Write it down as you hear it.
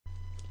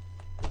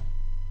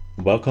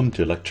Welcome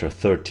to Lecture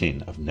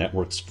 13 of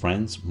Networks,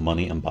 Friends,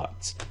 Money and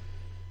Bots.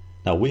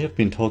 Now we have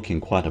been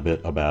talking quite a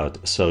bit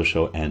about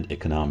social and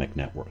economic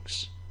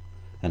networks,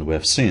 and we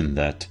have seen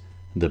that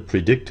the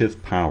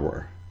predictive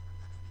power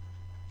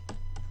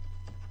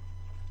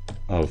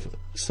of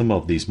some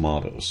of these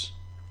models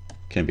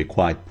can be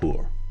quite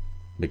poor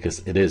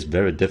because it is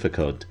very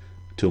difficult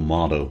to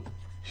model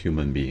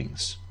human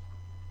beings.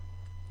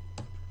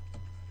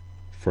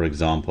 For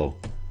example,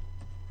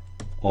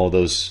 all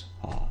those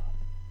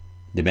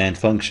demand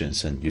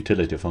functions and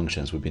utility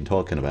functions we've been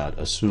talking about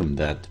assume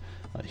that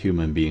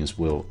human beings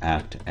will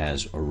act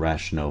as a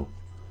rational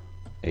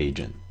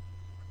agent.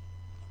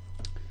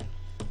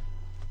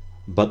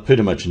 But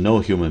pretty much no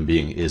human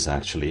being is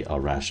actually a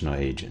rational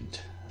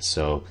agent.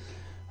 So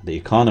the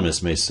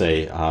economists may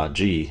say,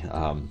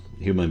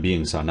 human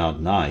beings are not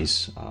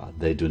nice,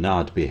 they do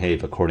not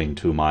behave according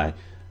to my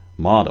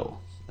model.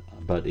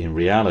 But in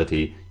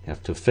reality, you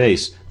have to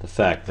face the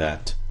fact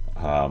that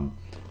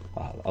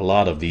a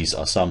lot of these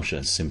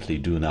assumptions simply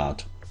do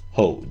not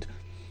hold.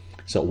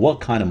 So what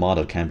kind of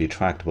model can be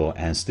tractable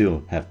and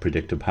still have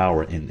predictive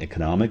power in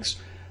economics?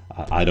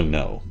 I don't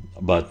know.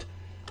 But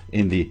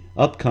in the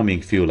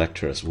upcoming few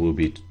lectures, we'll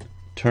be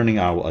turning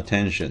our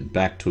attention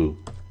back to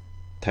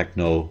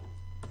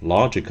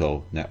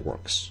technological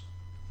networks.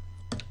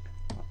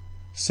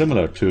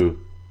 Similar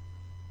to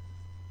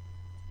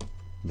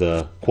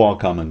the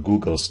Qualcomm and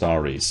Google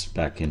stories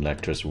back in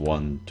lectures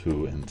 1,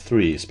 2, and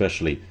 3,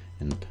 especially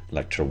in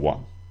lecture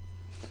 1.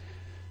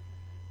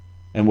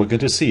 And we're going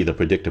to see the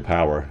predictive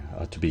power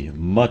to be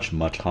much,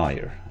 much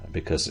higher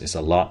because it's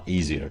a lot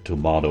easier to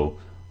model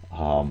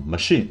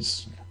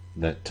machines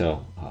that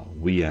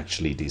we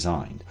actually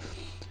designed.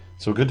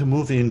 So we're going to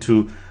move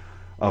into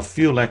a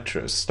few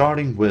lectures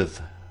starting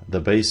with the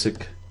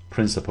basic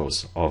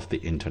principles of the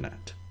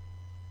internet.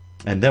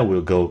 And then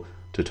we'll go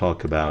to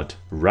talk about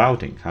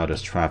routing. How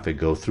does traffic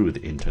go through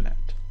the internet?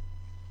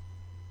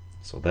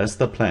 So that's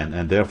the plan,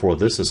 and therefore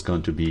this is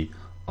going to be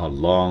a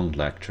long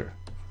lecture.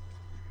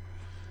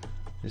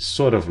 It's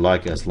sort of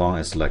like as long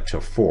as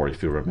lecture 4,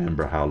 if you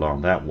remember how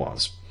long that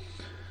was.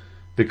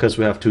 Because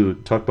we have to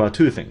talk about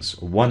two things.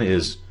 One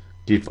is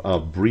give a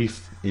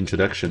brief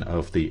introduction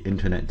of the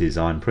internet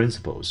design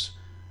principles,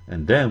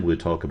 and then we'll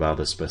talk about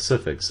the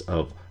specifics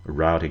of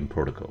routing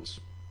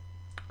protocols.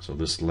 So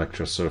this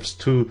lecture serves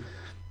two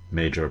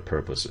major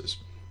purposes.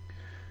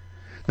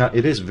 Now,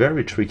 it is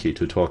very tricky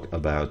to talk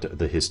about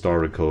the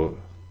historical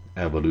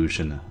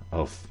evolution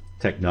of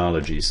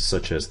technologies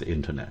such as the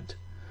internet.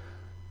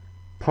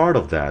 Part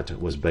of that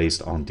was based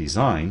on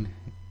design,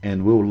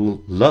 and we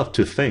would love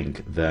to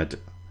think that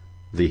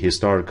the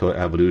historical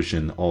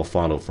evolution all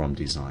follow from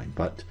design,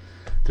 but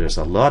there's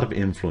a lot of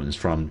influence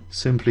from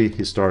simply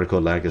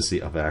historical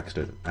legacy of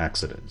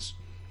accidents,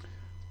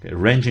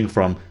 ranging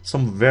from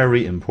some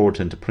very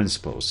important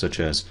principles such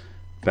as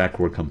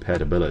backward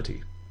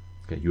compatibility.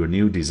 Your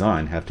new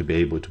design have to be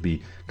able to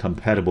be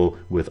compatible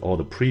with all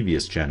the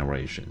previous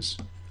generations,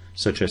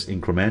 such as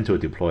incremental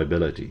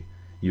deployability.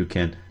 You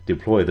can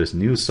deploy this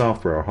new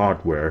software or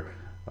hardware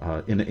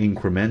in an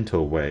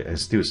incremental way and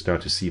still start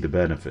to see the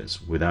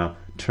benefits without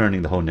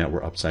turning the whole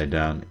network upside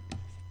down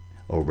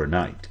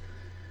overnight.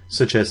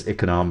 Such as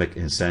economic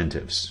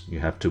incentives. You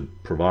have to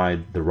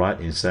provide the right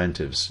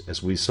incentives,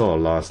 as we saw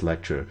last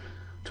lecture,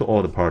 to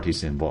all the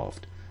parties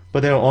involved.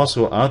 But there are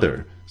also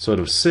other sort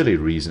of silly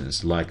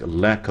reasons, like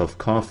lack of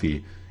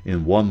coffee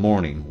in one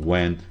morning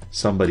when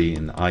somebody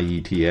in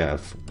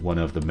IETF, one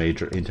of the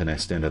major internet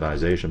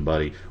standardization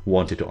body,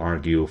 wanted to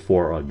argue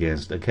for or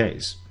against a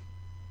case.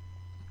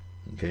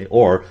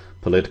 Or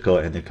political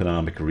and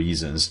economic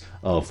reasons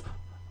of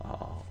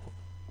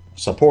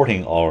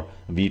supporting or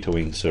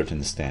vetoing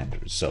certain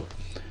standards. So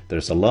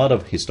there's a lot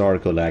of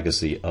historical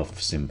legacy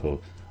of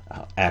simple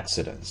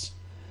accidents.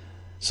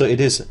 So it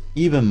is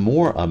even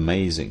more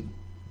amazing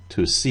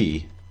to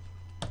see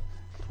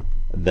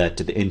that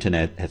the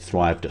internet had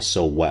thrived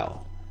so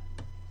well.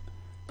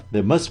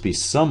 There must be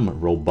some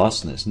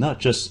robustness,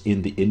 not just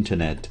in the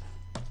internet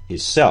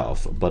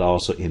itself, but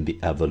also in the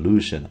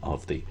evolution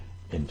of the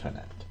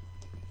internet.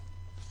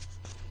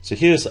 So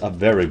here's a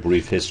very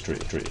brief history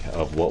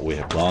of what we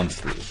have gone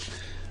through.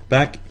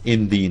 Back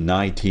in the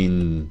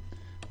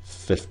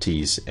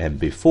 1950s and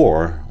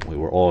before, we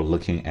were all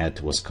looking at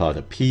what's called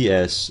a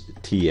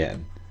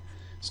PSTN.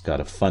 It's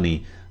got a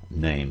funny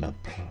name,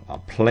 a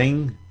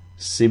plain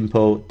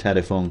simple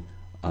telephone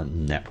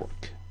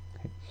network.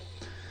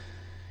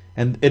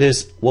 And it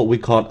is what we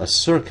call a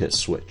circuit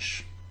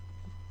switch.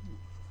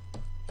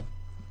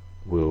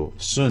 We'll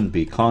soon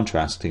be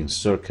contrasting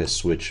circuit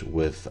switch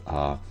with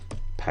a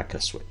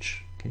packet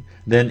switch.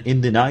 Then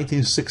in the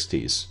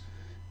 1960s,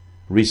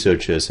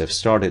 researchers have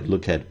started to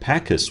look at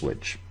packet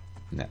switch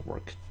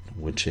network,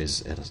 which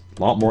is a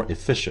lot more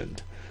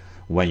efficient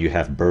when you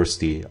have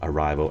bursty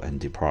arrival and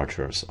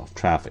departures of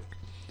traffic.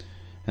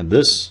 And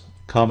this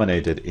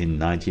culminated in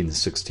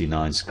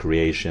 1969's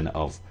creation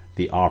of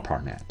the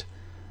ARPANET.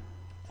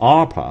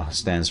 ARPA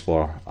stands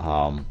for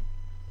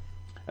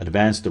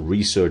Advanced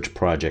Research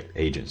Project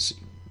Agency,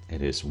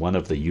 It is one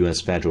of the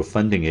U.S. federal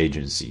funding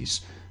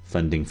agencies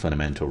funding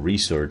fundamental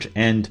research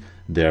and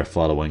their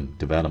following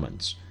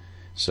developments.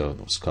 So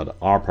it's called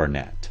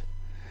ARPANET.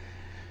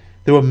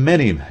 There were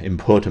many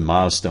important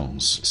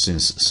milestones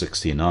since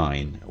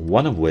 '69,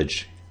 one of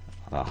which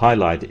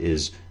highlight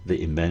is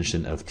the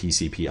invention of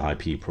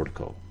TCP/IP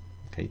protocol,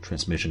 okay,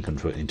 Transmission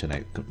Control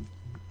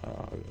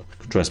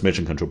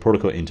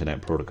Protocol,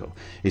 Internet Protocol.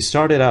 It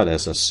started out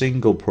as a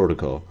single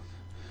protocol,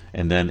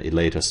 and then it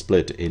later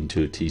split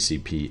into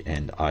TCP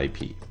and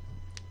IP.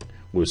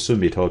 We'll soon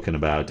be talking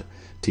about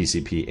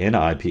TCP and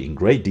IP in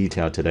great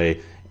detail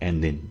today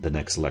and in the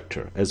next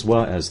lecture, as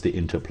well as the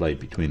interplay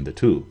between the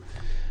two.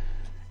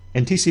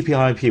 And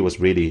TCP/IP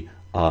was really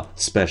a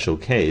special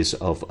case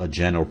of a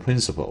general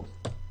principle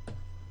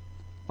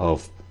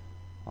of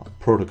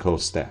protocol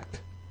stack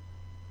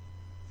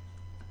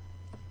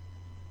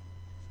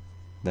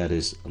that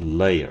is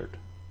layered.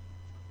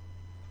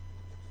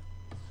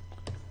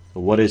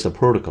 What is a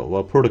protocol?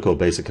 Well, protocol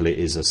basically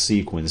is a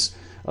sequence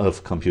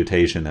of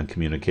computation and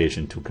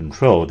communication to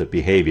control the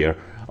behavior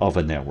of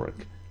a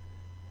network.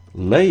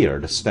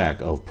 Layered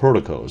stack of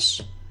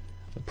protocols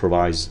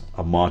provides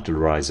a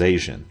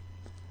modularization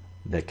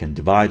that can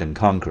divide and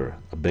conquer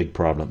a big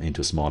problem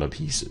into smaller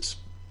pieces.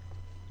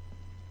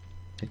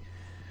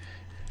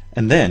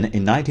 And then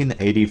in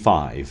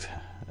 1985,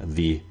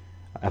 the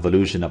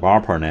evolution of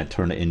ARPANET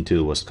turned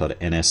into what's called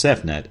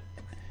NSFNet.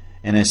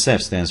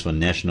 NSF stands for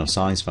National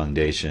Science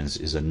Foundations,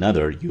 is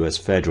another U.S.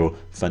 federal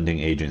funding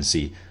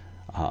agency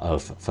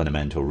of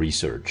fundamental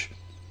research.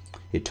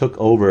 It took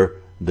over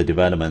the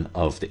development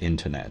of the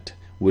Internet,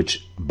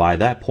 which by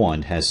that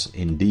point has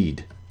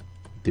indeed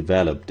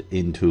developed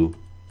into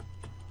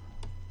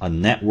a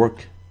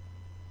network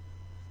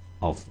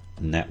of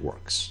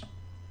networks.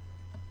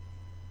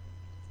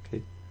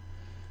 Okay.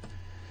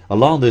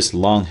 Along this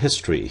long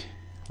history,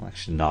 well,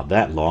 actually not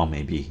that long,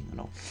 maybe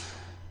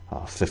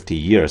 50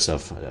 years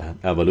of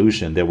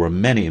evolution, there were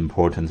many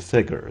important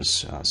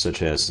figures,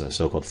 such as the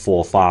so-called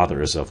four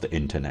fathers of the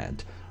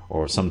Internet,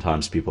 or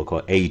sometimes people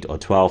call 8 or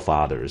 12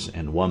 fathers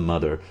and one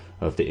mother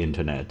of the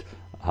Internet.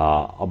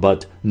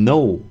 But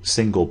no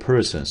single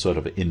person sort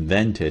of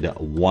invented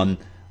one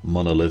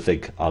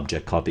monolithic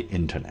object called the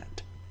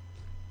Internet.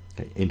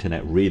 Okay.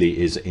 Internet really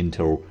is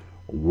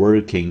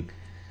interworking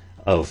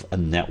of a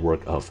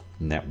network of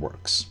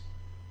networks.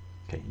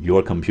 Okay.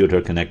 Your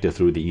computer connected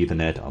through the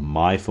Ethernet,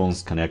 my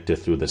phone's connected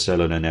through the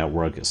cellular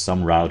network,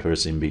 some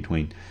routers in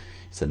between.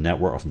 It's a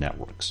network of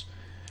networks.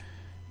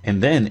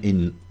 And then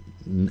in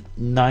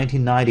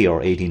 1990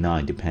 or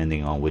 89,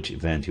 depending on which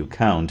event you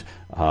count,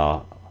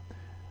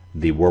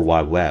 the World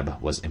Wide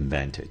Web was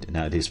invented.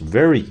 Now, it is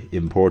very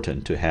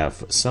important to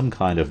have some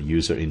kind of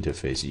user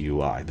interface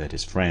UI that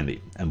is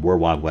friendly, and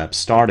World Wide Web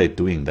started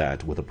doing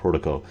that with a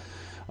protocol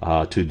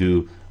to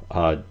do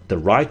the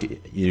right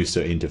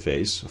user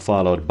interface,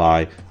 followed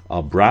by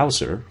a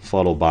browser,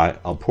 followed by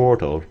a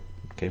portal,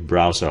 okay,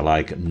 browser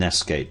like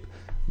Netscape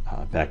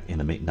back in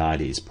the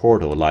mid-90s,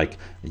 portal like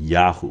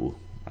Yahoo,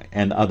 right,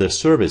 and other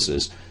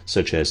services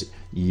such as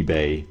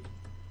eBay,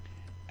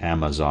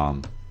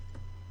 Amazon,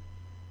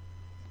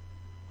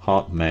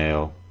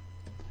 Hotmail.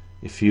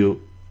 If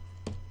you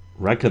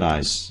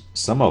recognize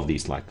some of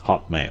these, like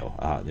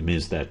Hotmail, it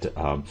means that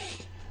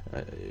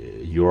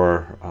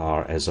you're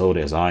as old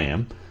as I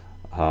am,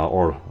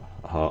 or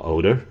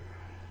older.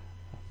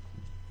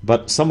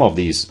 But some of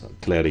these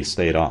clearly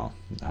stayed on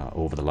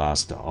over the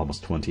last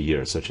almost 20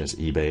 years, such as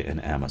eBay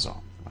and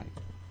Amazon. Right?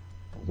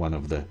 One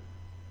of the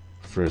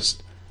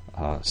first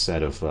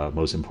set of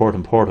most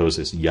important portals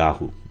is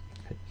Yahoo.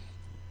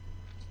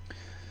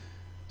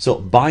 So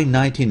by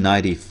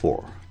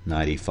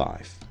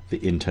 1994-95, the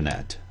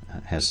Internet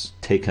has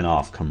taken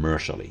off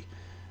commercially.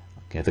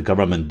 Okay, the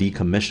government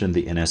decommissioned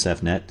the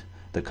NSFNet.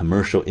 The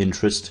commercial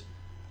interest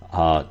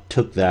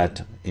took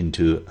that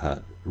into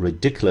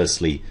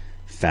ridiculously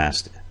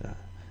fast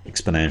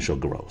exponential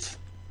growth.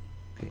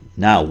 Okay,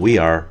 now we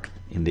are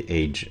in the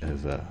age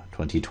of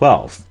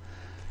 2012,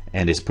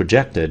 and it's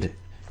projected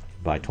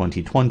by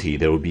 2020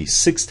 there will be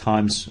 6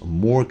 times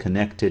more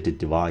connected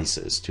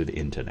devices to the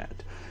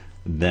Internet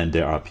than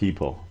there are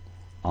people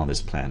on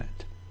this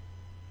planet.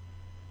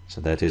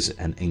 So that is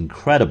an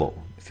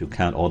incredible, if you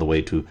count all the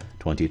way to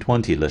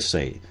 2020, let's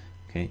say,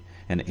 okay,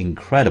 an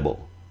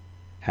incredible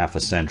half a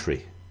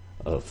century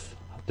of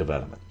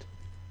development.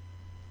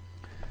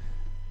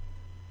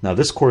 Now,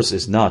 this course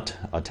is not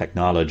a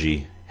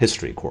technology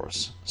history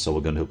course, so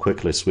we're going to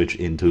quickly switch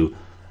into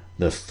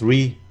the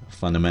 3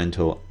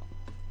 fundamental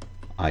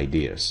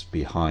ideas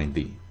behind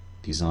the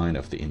design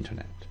of the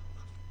Internet.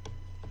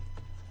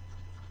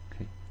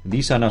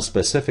 These are not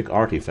specific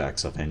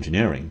artifacts of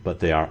engineering,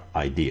 but they are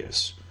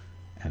ideas,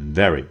 and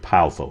very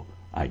powerful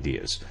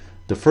ideas.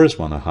 The first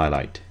one I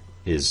highlight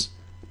is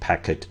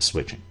packet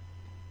switching.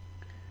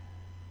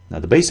 Now,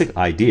 the basic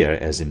idea,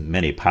 as in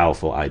many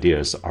powerful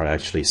ideas, are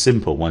actually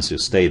simple once you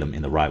state them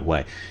in the right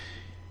way.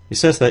 It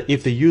says that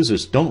if the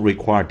users don't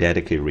require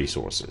dedicated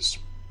resources,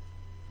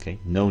 okay,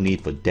 no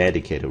need for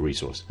dedicated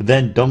resources,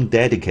 then don't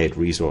dedicate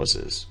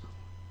resources.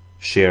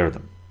 Share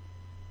them.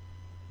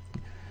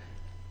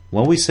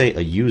 when we say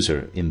a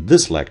user, in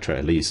this lecture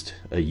at least,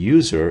 a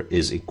user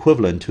is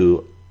equivalent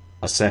to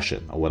a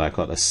session, or what I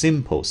call a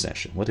simple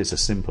session. What is a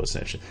simple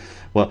session?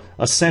 Well,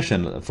 a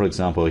session, for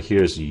example,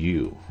 here's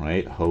you,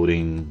 right,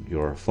 holding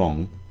your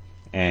phone,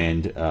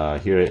 and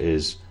here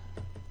is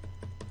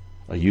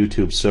a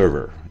YouTube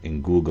server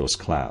in Google's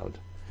cloud.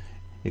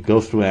 It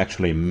goes through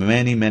actually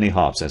many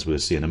hops, as we'll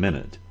see in a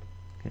minute.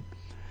 Okay?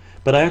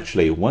 But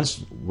actually,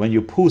 when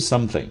you pull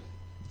something,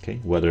 okay,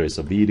 whether it's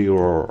a video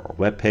or a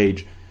web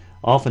page,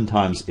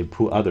 oftentimes it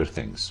pull other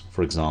things.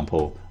 For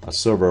example, a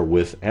server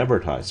with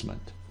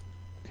advertisement,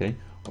 okay,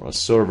 or a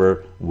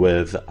server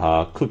with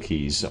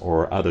cookies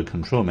or other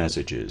control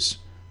messages.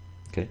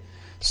 Okay,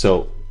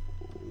 so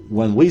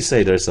when we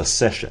say there's a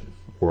session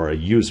or a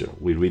user,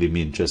 we really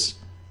mean just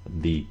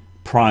the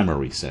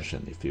primary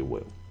session, if you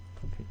will.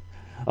 Okay.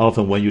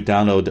 Often when you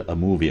download a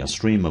movie, or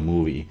stream a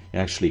movie, it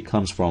actually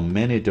comes from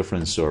many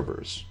different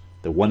servers.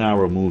 The 1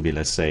 hour movie,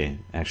 let's say,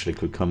 actually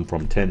could come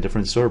from 10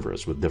 different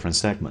servers with different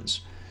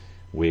segments.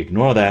 We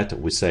ignore that.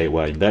 We say,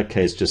 well, in that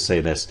case, just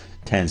say that's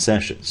 10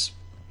 sessions.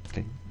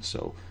 Okay.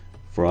 So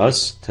for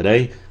us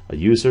today, a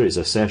user is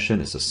a session,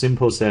 it's a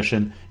simple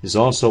session, is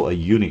also a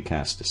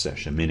unicast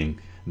session, meaning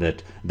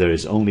that there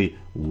is only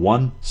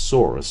one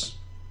source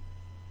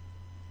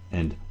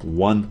and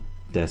one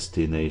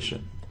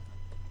destination.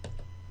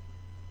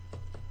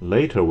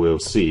 Later we'll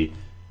see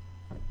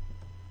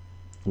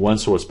one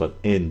source but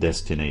n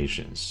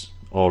destinations,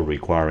 all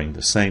requiring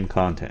the same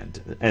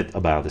content at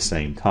about the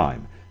same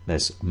time.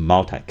 That's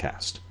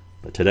multicast.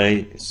 But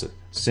today it's a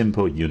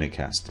simple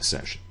unicast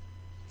session.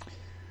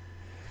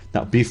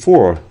 Now,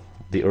 before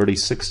the early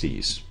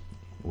 60s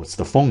was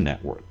the phone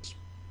networks,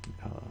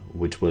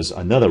 which was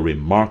another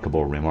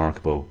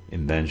remarkable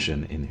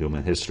invention in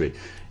human history,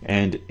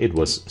 and it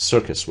was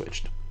circuit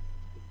switched.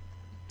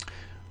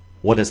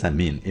 What does that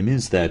mean? It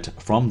means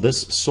that from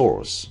this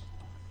source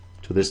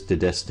to this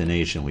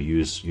destination, we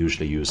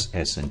usually use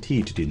S and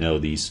T to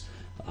denote these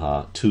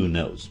two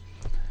nodes.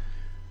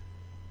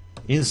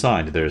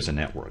 Inside there's a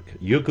network.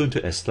 You're going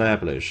to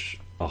establish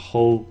a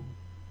whole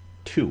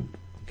tube,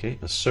 okay,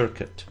 a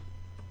circuit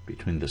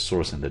between the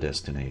source and the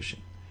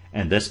destination,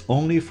 and that's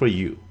only for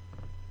you.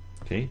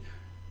 Okay,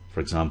 for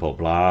example,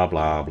 blah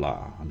blah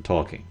blah. I'm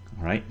talking,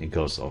 right? It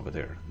goes over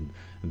there.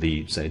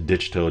 The say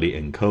digitally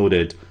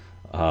encoded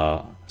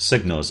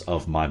signals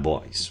of my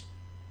voice.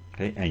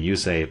 Okay, and you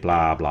say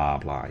blah blah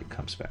blah. It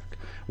comes back.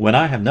 When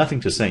I have nothing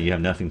to say, you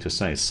have nothing to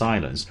say.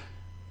 Silence.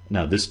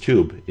 Now this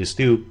tube is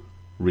still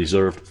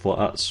reserved for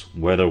us,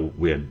 whether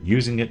we're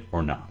using it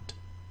or not.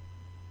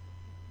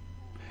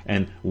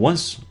 And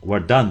once we're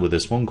done with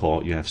this phone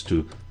call, you have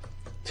to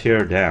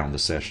tear down the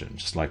session,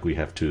 just like we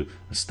have to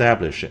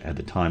establish it at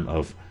the time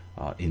of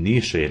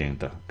initiating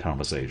the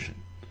conversation.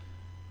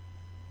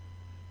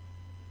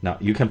 Now,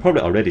 you can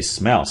probably already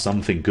smell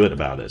something good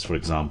about this. For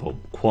example,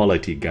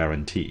 quality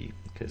guarantee,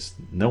 because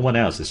no one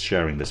else is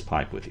sharing this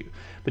pipe with you.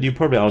 But you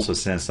probably also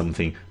sense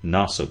something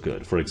not so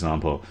good. For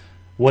example,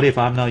 what if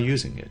I'm not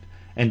using it?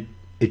 And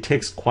it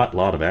takes quite a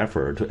lot of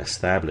effort to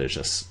establish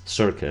a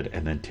circuit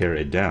and then tear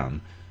it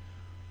down.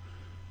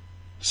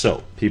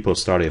 So people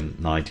started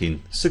in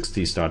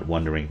 1960 start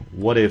wondering,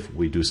 what if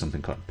we do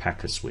something called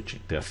packet switching?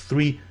 There are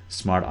three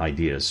smart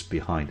ideas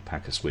behind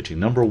packet switching.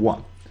 Number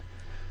one,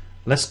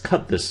 let's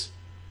cut this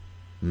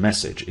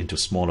message into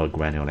smaller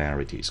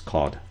granularities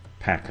called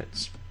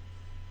packets.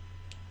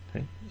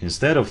 Okay?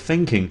 Instead of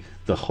thinking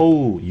the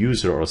whole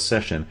user or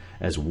session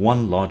as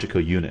one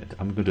logical unit,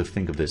 I'm going to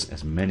think of this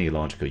as many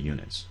logical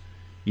units.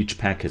 Each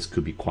packet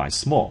could be quite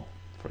small.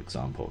 For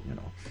example,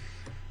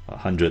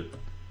 100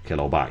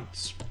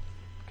 kilobytes.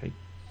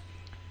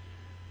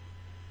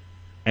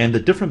 And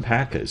the different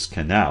packets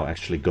can now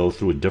actually go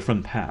through a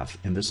different path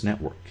in this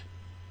network.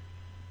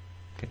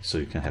 Okay, so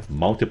you can have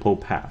multiple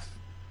paths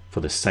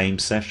for the same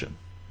session.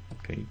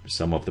 Okay,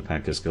 some of the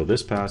packets go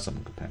this path, some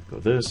of the packets go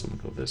this, some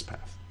go this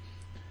path.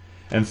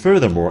 And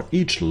furthermore,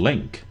 each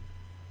link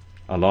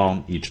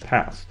along each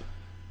path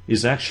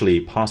is actually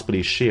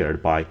possibly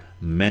shared by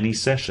many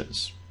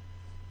sessions.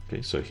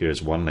 Okay, so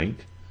here's one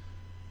link.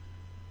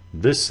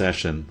 This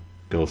session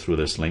goes through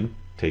this link,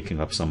 taking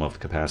up some of the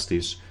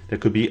capacities. There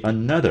could be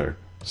another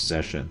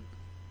session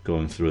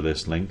going through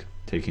this link,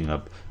 taking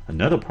up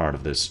another part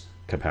of this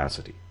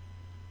capacity.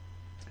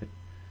 Okay.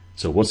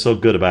 So what's so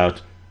good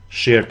about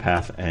shared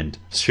path and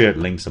shared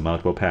links of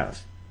multiple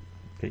paths?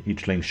 Okay.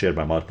 Each link shared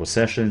by multiple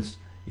sessions,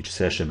 each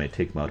session may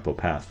take multiple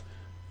paths.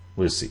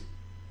 We'll see.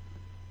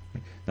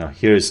 Okay. Now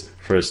here's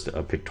first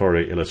a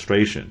pictorial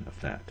illustration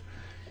of that.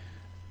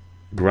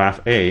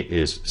 Graph A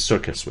is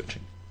circuit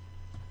switching.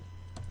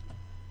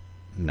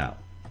 Now,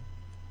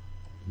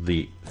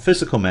 the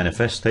physical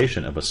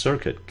manifestation of a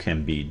circuit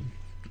can be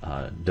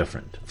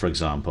different. For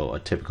example, a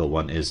typical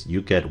one is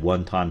you get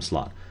one time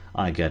slot,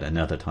 I get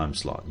another time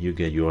slot, you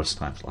get yours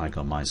time slot, I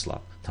got my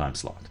time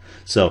slot.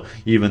 So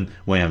even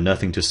when you have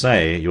nothing to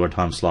say, your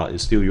time slot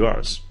is still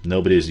yours.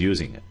 Nobody is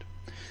using it.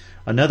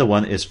 Another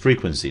one is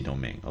frequency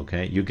domain.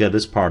 Okay, you get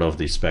this part of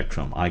the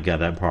spectrum, I get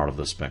that part of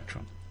the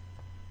spectrum.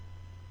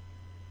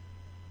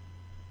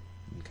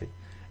 Okay,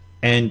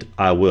 and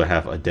I will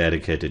have a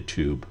dedicated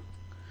tube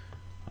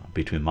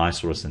between my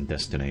source and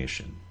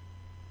destination.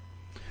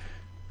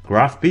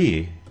 Graph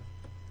B,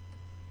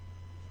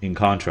 in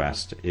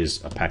contrast,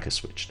 is a packet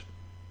switched.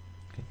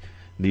 Okay.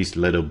 These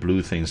little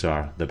blue things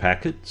are the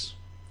packets,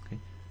 okay.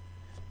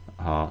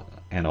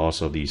 And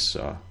also these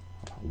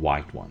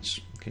white ones.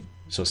 Okay.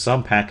 So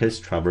some packets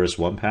traverse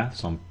one path,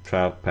 some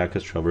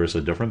packets traverse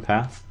a different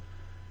path,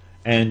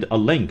 and a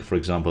link, for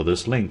example,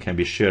 this link can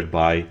be shared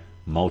by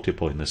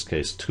multiple, in this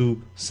case,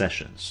 2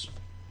 sessions.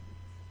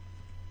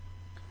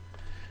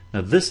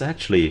 Now this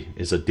actually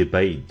is a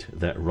debate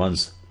that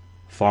runs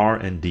far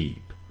and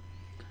deep.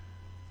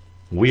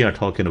 We are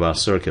talking about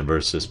circuit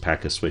versus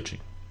packet switching.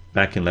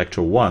 Back in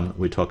lecture 1,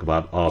 we talked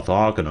about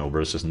orthogonal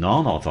versus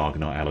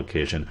non-orthogonal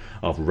allocation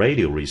of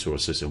radio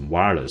resources in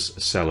wireless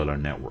cellular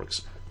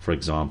networks. For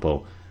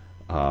example,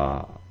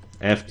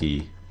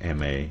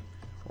 FDMA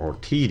or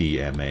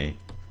TDMA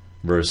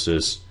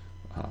versus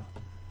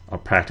a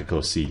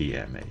practical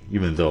CDMA,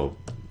 even though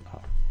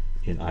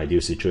in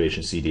ideal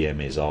situation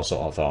CDMA is also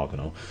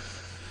orthogonal.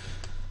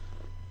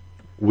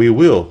 We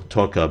will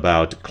talk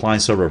about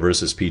client server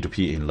versus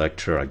P2P in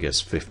lecture, I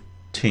guess,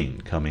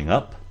 15 coming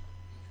up.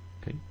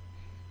 Okay.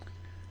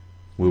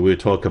 We will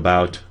talk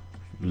about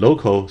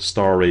local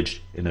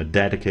storage in a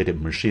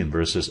dedicated machine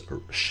versus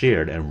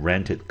shared and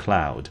rented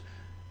cloud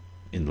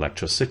in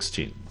lecture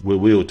 16. We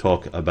will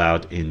talk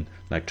about in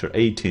lecture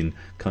 18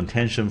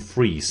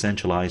 contention-free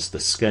centralized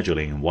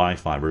scheduling in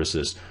Wi-Fi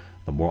versus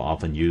the more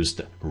often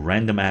used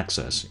random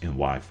access in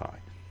Wi-Fi.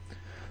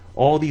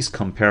 All these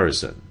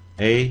comparisons,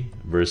 A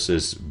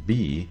versus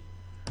B,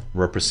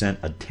 represent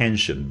a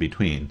tension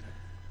between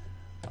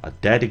a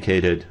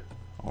dedicated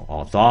or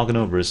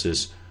orthogonal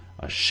versus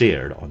a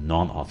shared or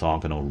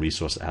non-orthogonal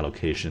resource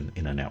allocation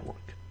in a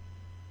network.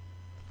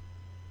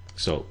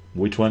 So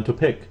which one to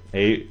pick,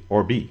 A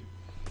or B?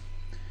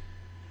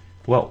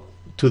 Well,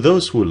 to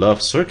those who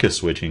love circuit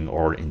switching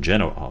or in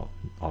general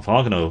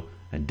orthogonal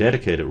and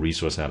dedicated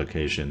resource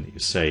allocation, you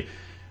say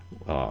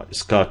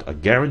it's got a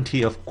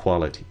guarantee of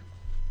quality,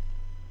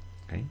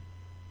 okay?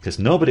 Because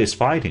nobody is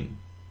fighting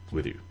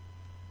with you.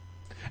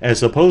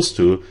 As opposed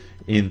to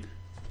in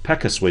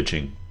packet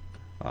switching,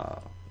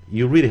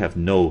 you really have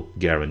no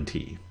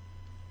guarantee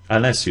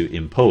unless you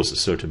impose a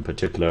certain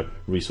particular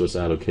resource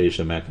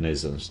allocation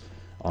mechanisms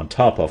on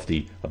top of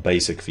the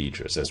basic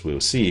features, as we'll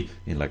see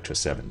in lecture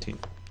 17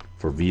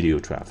 for video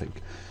traffic.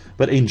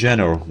 But in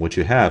general, what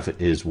you have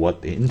is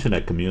what the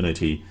internet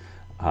community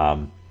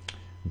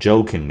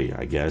jokingly,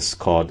 I guess,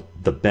 called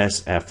the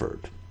best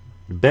effort.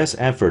 Best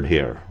effort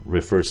here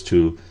refers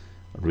to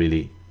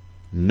really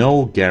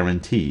no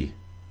guarantee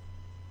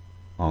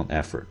on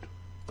effort.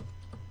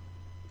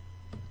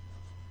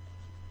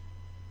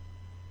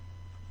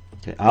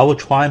 Okay, I will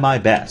try my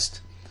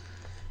best.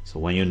 So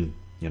when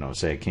you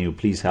say, can you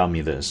please help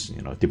me this?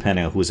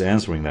 Depending on who's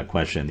answering that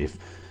question, if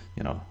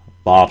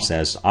Bob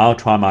says, I'll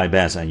try my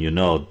best, and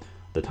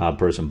the type of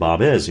person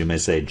Bob is, you may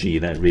say, gee,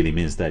 that really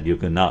means that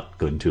you're not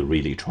going to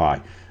really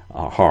try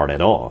hard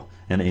at all.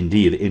 And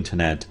indeed, the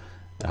internet,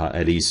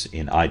 at least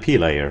in IP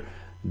layer,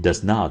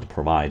 does not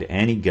provide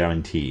any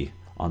guarantee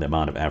on the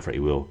amount of effort it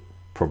will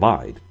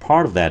provide.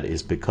 Part of that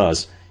is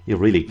because it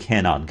really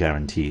cannot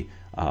guarantee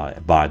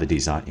by the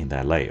design in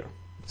that layer.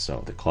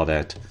 So they call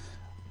that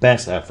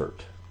best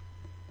effort.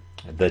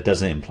 That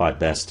doesn't imply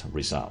best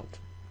result.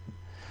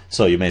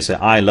 So you may say,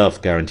 I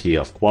love guarantee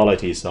of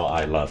quality, so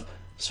I love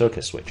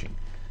circuit switching.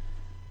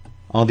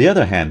 On the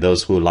other hand,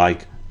 those who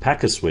like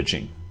packet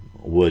switching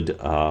would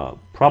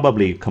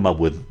probably come up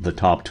with the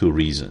top 2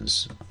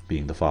 reasons,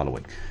 being the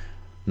following.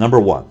 Number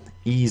 1,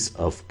 ease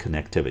of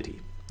connectivity.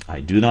 I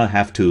do not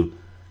have to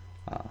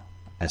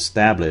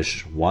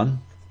establish one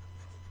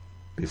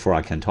before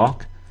I can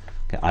talk.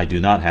 Okay, I do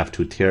not have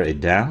to tear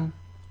it down.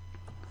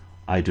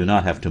 I do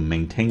not have to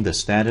maintain the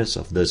status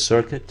of the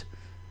circuit.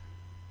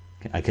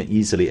 Okay, I can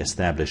easily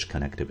establish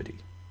connectivity.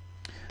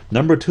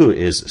 Number 2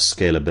 is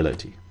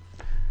scalability.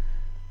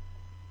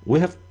 We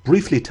have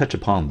briefly touched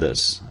upon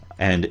this,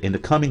 and in the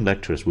coming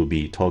lectures we'll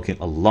be talking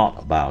a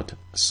lot about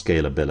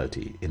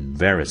scalability in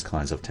various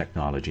kinds of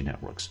technology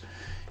networks.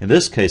 In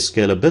this case,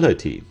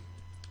 scalability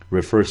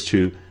refers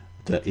to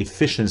the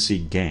efficiency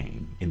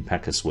gain in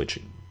packet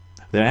switching.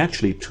 There are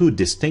actually 2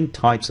 distinct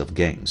types of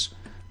gains.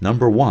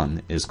 Number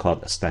 1 is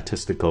called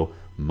statistical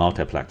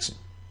multiplexing.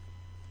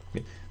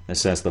 Okay. It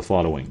says the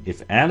following: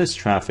 if Alice's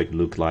traffic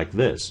looked like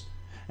this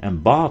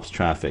and Bob's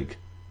traffic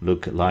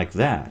look like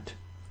that,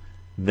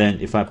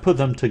 then if I put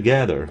them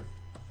together,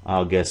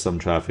 I'll get some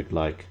traffic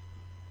like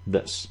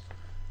this.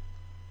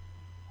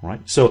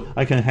 Right? So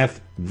I can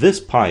have this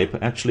pipe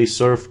actually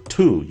serve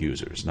 2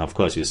 users. Now, of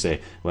course, you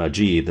say, well,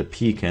 gee, the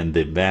peak and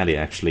the valley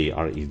actually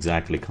are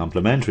exactly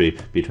complementary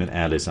between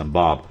Alice and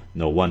Bob.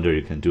 No wonder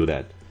you can do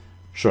that.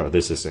 Sure,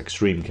 this is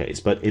extreme case,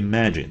 but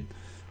imagine,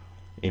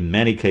 in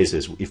many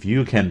cases, if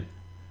you can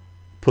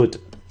put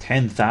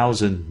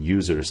 10,000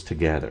 users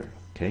together,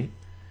 okay,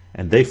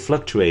 and they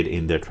fluctuate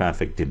in their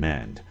traffic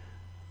demand,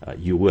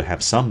 you will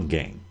have some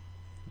gain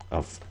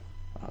of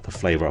the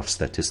flavor of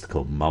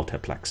statistical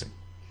multiplexing.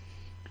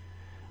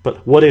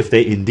 But what if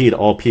they indeed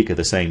all peak at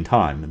the same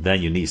time?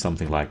 Then you need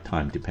something like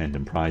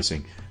time-dependent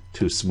pricing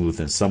to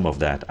smoothen some of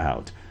that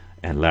out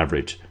and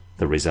leverage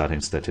the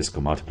resulting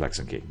statistical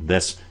multiplexing gain.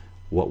 That's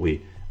what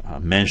we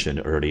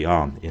mentioned early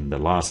on in the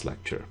last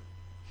lecture.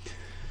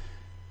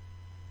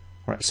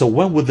 All right, so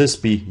when would this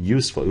be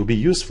useful? It would be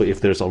useful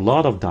if there's a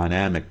lot of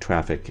dynamic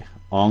traffic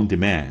on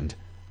demand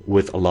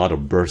with a lot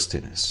of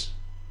burstiness.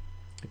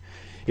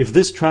 If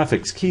this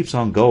traffic keeps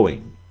on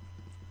going,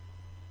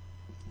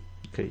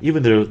 okay,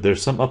 even though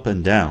there's some up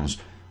and downs,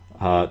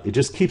 it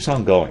just keeps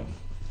on going,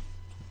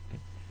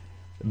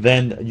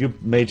 then you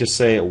may just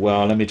say,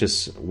 well, let me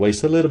just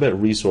waste a little bit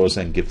of resource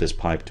and give this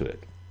pipe to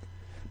it.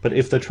 But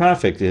if the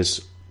traffic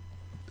is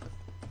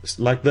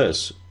like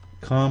this,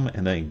 come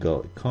and then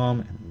go,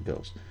 come and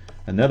goes.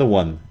 Another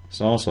one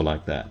is also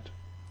like that.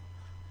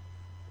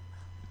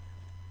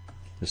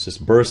 This is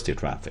bursty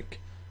traffic.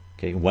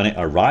 Okay, when it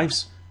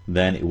arrives,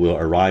 then it will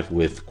arrive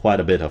with quite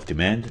a bit of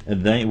demand,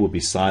 and then it will be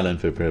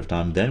silent for a period of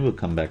time, then it will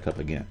come back up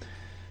again.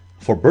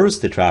 For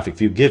bursty traffic,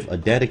 if you give a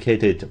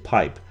dedicated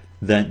pipe,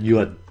 then you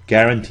are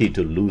guaranteed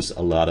to lose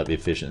a lot of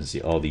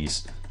efficiency. All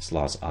these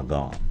slots are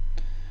gone.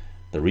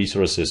 The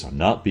resources are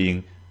not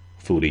being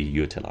fully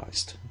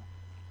utilized.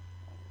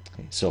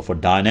 Okay, so for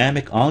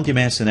dynamic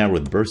on-demand scenario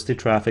with bursty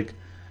traffic,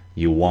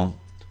 you want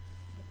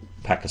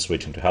packet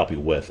switching to help you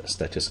with a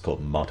statistical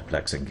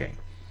multiplexing gain.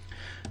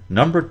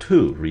 Number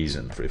 2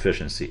 reason for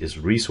efficiency is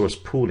resource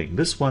pooling.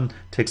 This one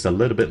takes a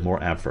little bit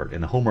more effort.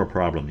 In the homework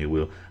problem, you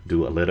will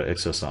do a little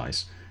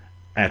exercise.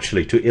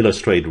 Actually, to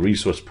illustrate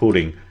resource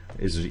pooling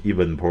is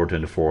even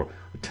important for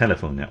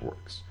telephone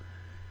networks.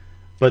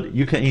 But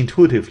you can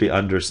intuitively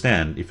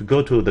understand, if you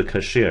go to the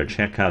cashier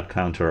checkout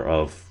counter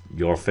of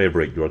your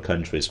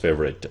country's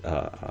favorite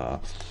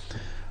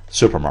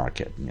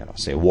supermarket,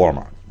 say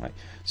Walmart, right?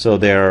 So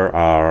there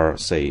are,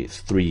 say,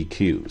 3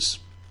 queues,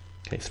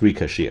 okay, 3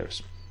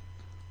 cashiers.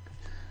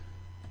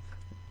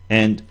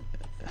 And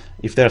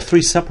if there are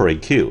 3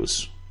 separate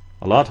queues,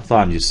 a lot of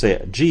times you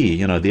say,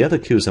 gee, the other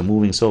queues are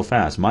moving so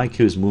fast, my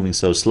queue is moving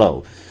so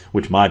slow,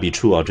 which might be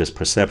true or just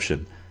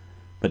perception.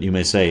 But you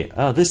may say,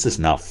 oh, this is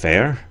not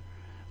fair.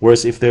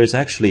 Whereas if there's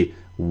actually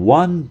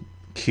one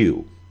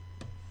queue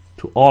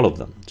to all of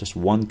them, just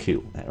one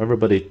queue,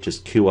 everybody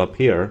just queue up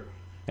here,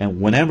 and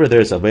whenever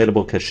there's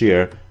available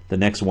cashier, the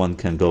next one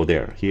can go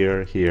there,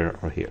 here, here,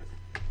 or here.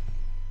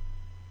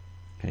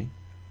 Okay.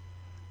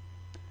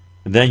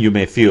 And then you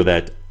may feel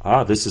that,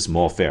 this is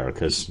more fair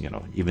because,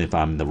 even if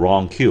I'm in the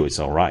wrong queue, it's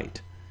all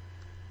right.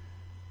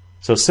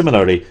 So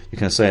similarly, you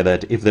can say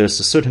that if there's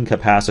a certain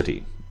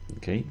capacity,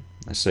 okay,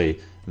 let's say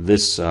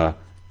this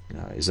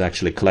is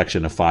actually a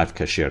collection of 5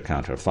 cashier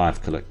counters,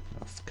 5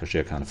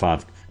 cashier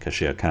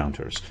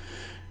counters.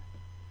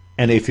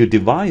 And if you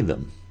divide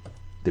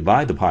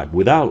the pipe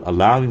without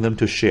allowing them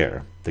to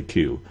share the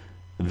queue,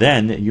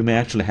 then you may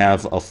actually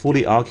have a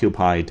fully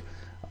occupied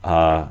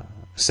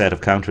set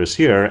of counters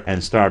here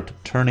and start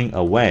turning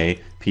away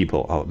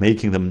people, or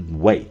making them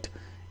wait,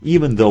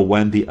 even though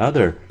when the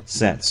other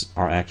sets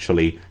are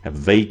actually have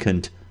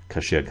vacant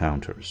cashier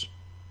counters.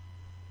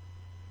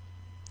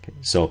 Okay,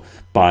 so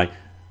by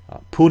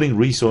putting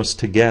resource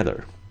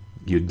together,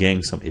 you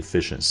gain some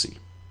efficiency.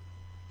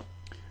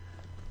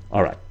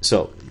 All right,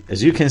 so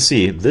as you can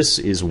see, this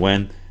is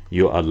when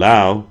you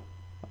allow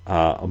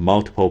a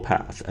multiple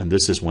path, and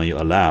this is when you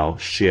allow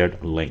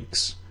shared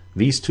links.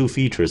 These 2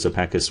 features of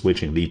packet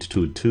switching lead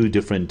to 2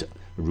 different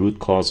root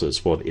causes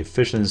for the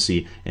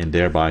efficiency and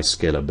thereby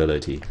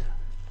scalability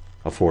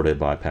afforded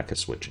by packet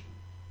switching.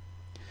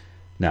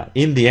 Now,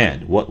 in the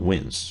end, what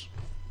wins?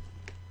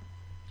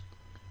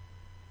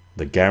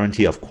 The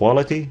guarantee of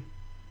quality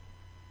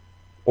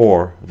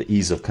or the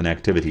ease of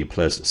connectivity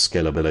plus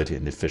scalability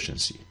and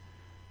efficiency?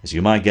 As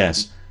you might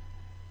guess,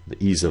 the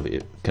ease of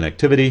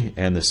connectivity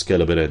and the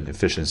scalability and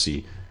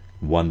efficiency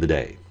won the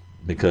day,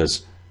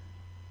 because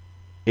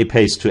it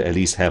pays to at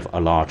least have a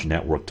large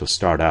network to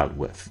start out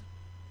with.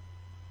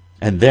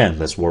 And then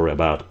let's worry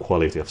about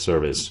quality of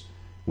service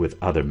with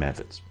other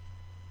methods.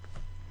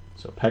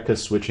 So packet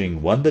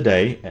switching won the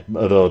day,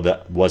 although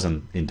that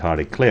wasn't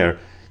entirely clear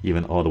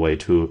even all the way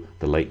to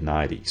the late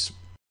 90s.